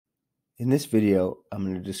In this video, I'm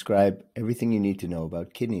going to describe everything you need to know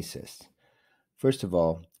about kidney cysts. First of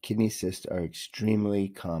all, kidney cysts are extremely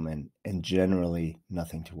common and generally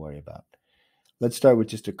nothing to worry about. Let's start with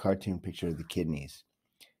just a cartoon picture of the kidneys.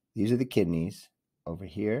 These are the kidneys. Over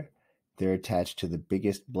here, they're attached to the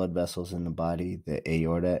biggest blood vessels in the body, the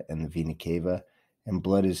aorta and the vena cava, and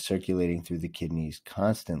blood is circulating through the kidneys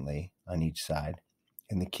constantly on each side,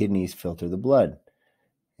 and the kidneys filter the blood.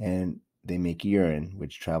 And they make urine,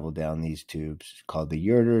 which travel down these tubes called the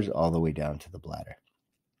ureters all the way down to the bladder.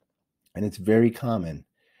 And it's very common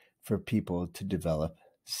for people to develop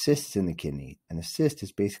cysts in the kidney. And a cyst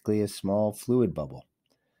is basically a small fluid bubble.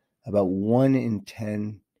 About 1 in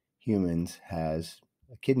 10 humans has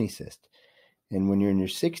a kidney cyst. And when you're in your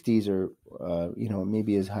 60s or,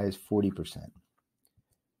 maybe as high as 40%.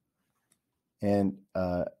 And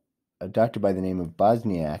a doctor by the name of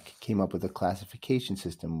Bosniak came up with a classification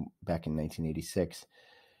system back in 1986.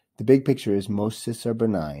 The big picture is most cysts are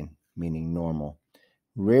benign, meaning normal.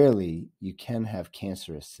 Rarely you can have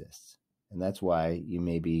cancerous cysts, and that's why you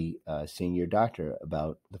may be seeing your doctor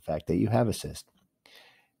about the fact that you have a cyst.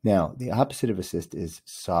 Now, the opposite of a cyst is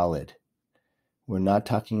solid. We're not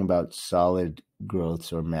talking about solid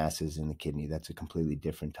growths or masses in the kidney. That's a completely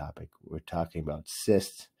different topic. We're talking about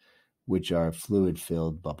cysts, which are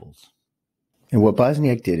fluid-filled bubbles. And what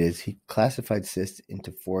Bosniak did is he classified cysts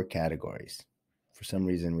into 4 categories. For some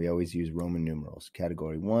reason, we always use Roman numerals.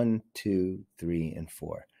 Category 1, 2, 3, and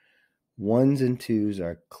 4. 1s and 2s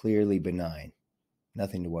are clearly benign,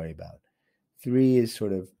 nothing to worry about. 3 is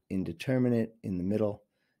sort of indeterminate in the middle,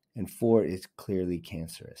 and 4 is clearly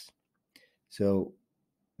cancerous. So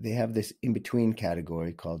they have this in-between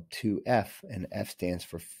category called 2F, and F stands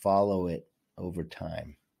for follow it over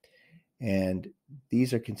time. And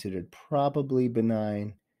these are considered probably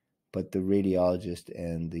benign, but the radiologist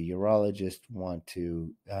and the urologist want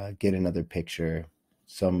to get another picture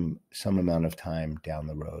some amount of time down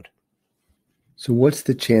the road. So what's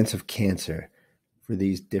the chance of cancer for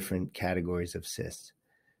these different categories of cysts?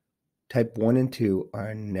 Type 1 and 2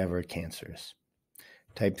 are never cancerous.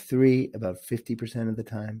 Type 3 about 50% of the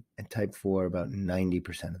time, and type 4 about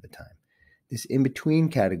 90% of the time. This in-between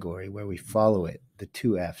category where we follow it, the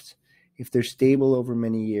 2Fs, if they're stable over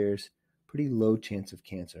many years, pretty low chance of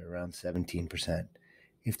cancer, around 17%.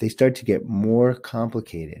 If they start to get more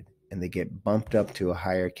complicated and they get bumped up to a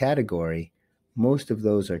higher category, most of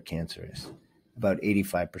those are cancerous, about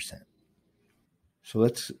 85%. So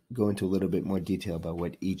let's go into a little bit more detail about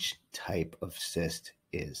what each type of cyst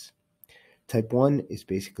is. Type 1 is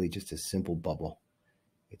basically just a simple bubble.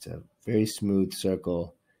 It's a very smooth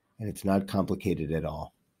circle, and it's not complicated at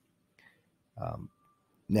all.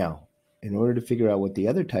 Now, in order to figure out what the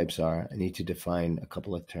other types are, I need to define a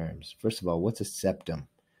couple of terms. First of all, what's a septum?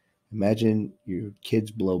 Imagine your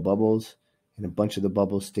kids blow bubbles, and a bunch of the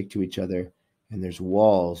bubbles stick to each other, and there's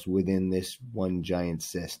walls within this one giant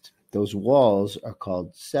cyst. Those walls are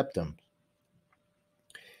called septums.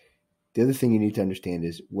 The other thing you need to understand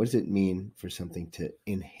is, what does it mean for something to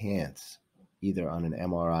enhance, either on an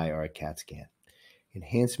MRI or a CAT scan?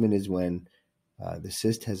 Enhancement is when the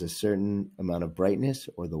cyst has a certain amount of brightness,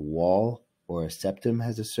 or the wall or a septum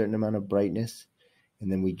has a certain amount of brightness,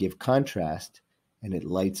 and then we give contrast and it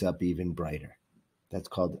lights up even brighter. That's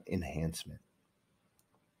called enhancement.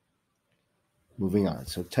 Moving on.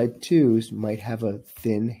 So type 2s might have a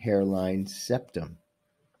thin hairline septum.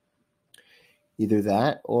 Either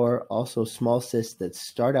that or also small cysts that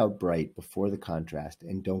start out bright before the contrast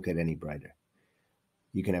and don't get any brighter.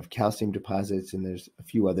 You can have calcium deposits, and there's a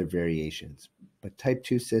few other variations. But type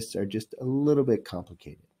 2 cysts are just a little bit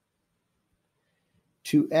complicated.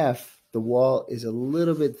 2F, the wall is a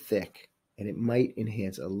little bit thick, and it might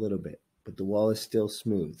enhance a little bit, but the wall is still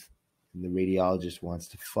smooth, and the radiologist wants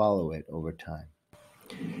to follow it over time.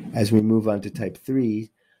 As we move on to type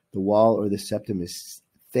 3, the wall or the septum is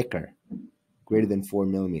thicker, greater than 4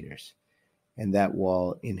 millimeters, and that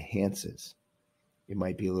wall enhances. It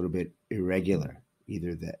might be a little bit irregular,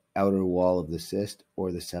 either the outer wall of the cyst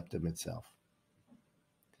or the septum itself.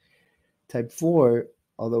 Type 4,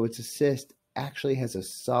 although it's a cyst, actually has a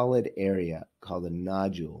solid area called a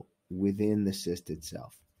nodule within the cyst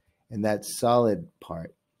itself. And that solid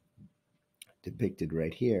part, depicted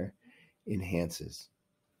right here, enhances.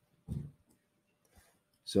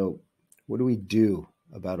 So what do we do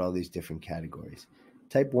about all these different categories?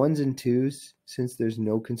 Type 1s and 2s, since there's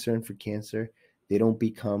no concern for cancer, they don't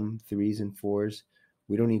become 3s and 4s.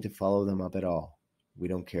 We don't need to follow them up at all. We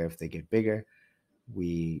don't care if they get bigger.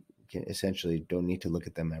 We can essentially don't need to look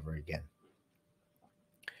at them ever again.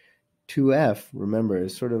 2F, remember,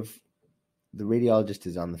 is sort of, the radiologist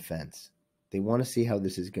is on the fence. They want to see how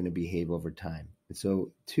this is going to behave over time. And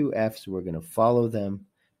so 2Fs, we're going to follow them,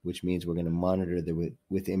 which means we're going to monitor them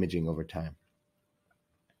with imaging over time.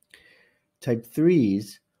 Type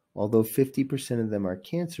 3s, although 50% of them are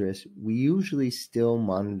cancerous, we usually still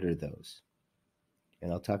monitor those.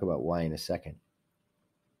 And I'll talk about why in a second.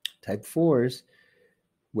 Type 4s,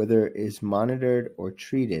 whether it is monitored or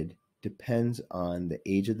treated, depends on the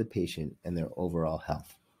age of the patient and their overall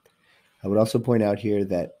health. I would also point out here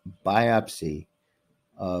that biopsy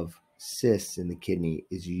of cysts in the kidney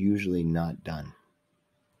is usually not done.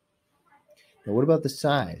 Now, what about the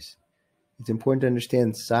size? It's important to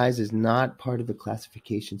understand size is not part of the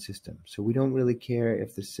classification system. So we don't really care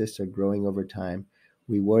if the cysts are growing over time.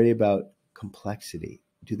 We worry about complexity.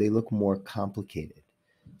 Do they look more complicated?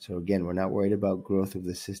 So again, we're not worried about growth of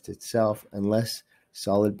the cyst itself unless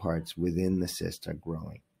solid parts within the cyst are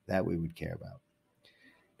growing. That we would care about.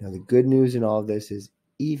 Now, the good news in all of this is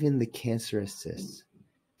even the cancerous cysts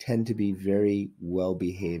tend to be very well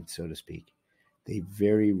behaved, so to speak. They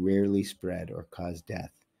very rarely spread or cause death.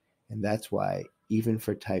 And that's why even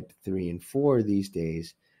for type 3 and 4 these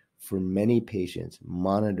days, for many patients,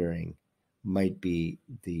 monitoring might be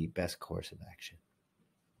the best course of action.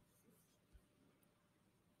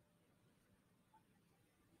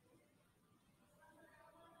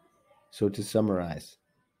 So to summarize,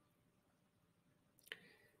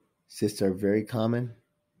 cysts are very common.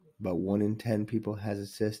 About 1 in 10 people has a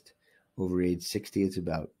cyst. Over age 60, it's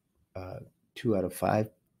about 2 out of 5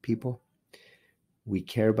 people. We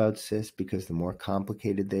care about cysts because the more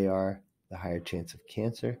complicated they are, the higher chance of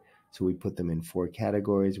cancer. So we put them in 4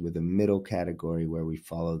 categories with a middle category where we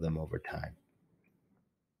follow them over time.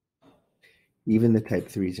 Even the type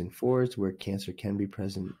 3s and 4s where cancer can be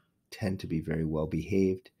present tend to be very well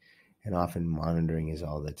behaved, and often monitoring is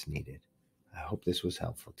all that's needed. I hope this was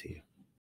helpful to you.